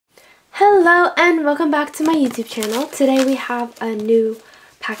Hello and welcome back to my YouTube channel. Today we have a new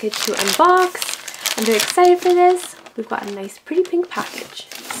package to unbox. I'm very excited for this. We've got a nice pretty pink package.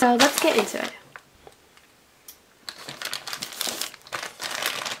 So let's get into it.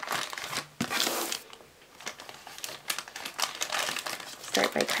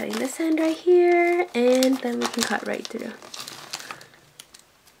 Start by cutting this end right here, and then we can cut right through.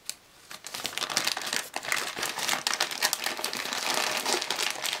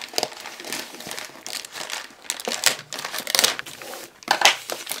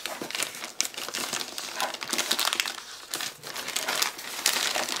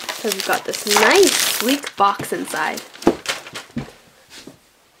 So we've got this nice sleek box inside.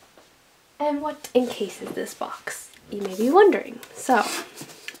 And what encases this box? You may be wondering. So,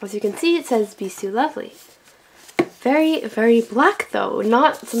 as you can see, it says Bisoulovely. Very, very black though,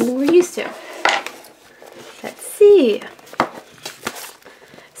 not something we're used to. Let's see.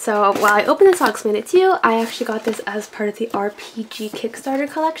 So while I open this, I'll explain it to you. I actually got this as part of the RPG Kickstarter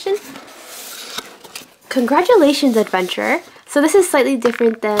collection. Congratulations, adventurer. So this is slightly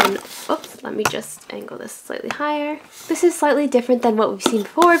different than, oops, let me just angle this slightly higher. This is slightly different than what we've seen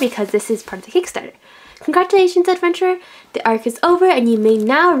before because this is part of the Kickstarter. Congratulations, adventurer. The arc is over and you may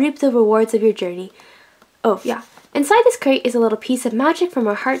now reap the rewards of your journey. Oh, yeah. Inside this crate is a little piece of magic from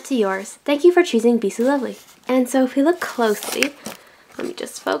our heart to yours. Thank you for choosing Bisoulovely. And so if we look closely, let me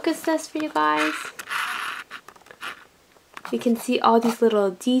just focus this for you guys. You can see all these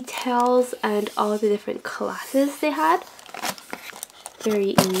little details and all the different classes they had.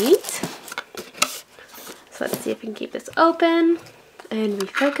 Very neat. So let's see if we can keep this open and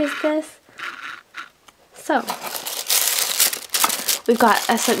refocus this. So we've got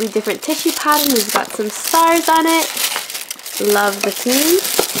a slightly different tissue pattern. We've got some stars on it. Love the theme.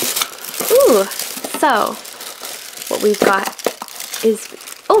 Ooh, so what we've got is,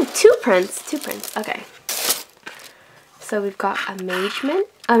 oh, two prints, okay. So we've got a mage mint,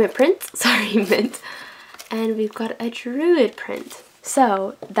 mint, and we've got a druid print.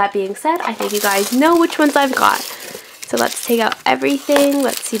 So that being said, I think you guys know which ones I've got. So let's take out everything.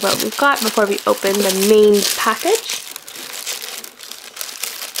 Let's see what we've got before we open the main package.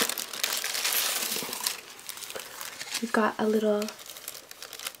 We've got a little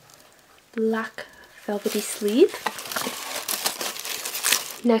black velvety sleeve.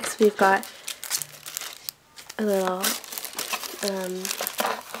 Next we've got a little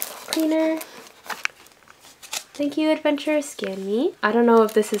cleaner. Thank you, adventurer, scan me. I don't know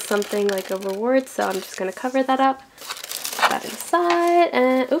if this is something like a reward, so I'm just gonna cover that up. Put that inside,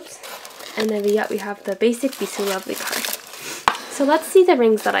 and oops. And then we have the basic Bisoulovely card. So let's see the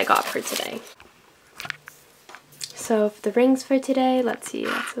rings that I got for today. So for the rings for today, let's see,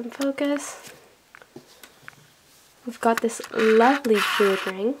 let's focus. We've got this lovely druid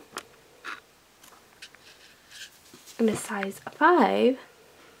ring in a size 5.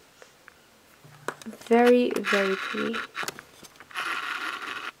 Very, very pretty.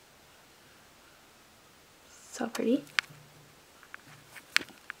 So pretty.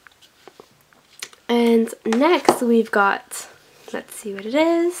 And next we've got, let's see what it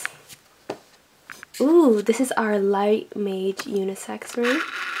is. Ooh, this is our light mage unisex ring.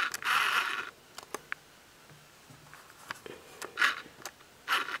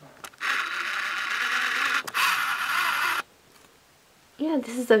 Yeah,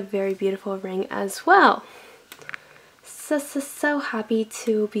 this is a very beautiful ring as well. So happy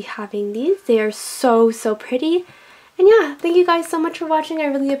to be having these. They are so pretty. And yeah, thank you guys so much for watching. I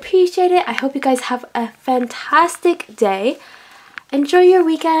really appreciate it. I hope you guys have a fantastic day. Enjoy your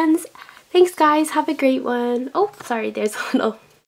weekends. Thanks guys, have a great one. Oh, sorry, there's a little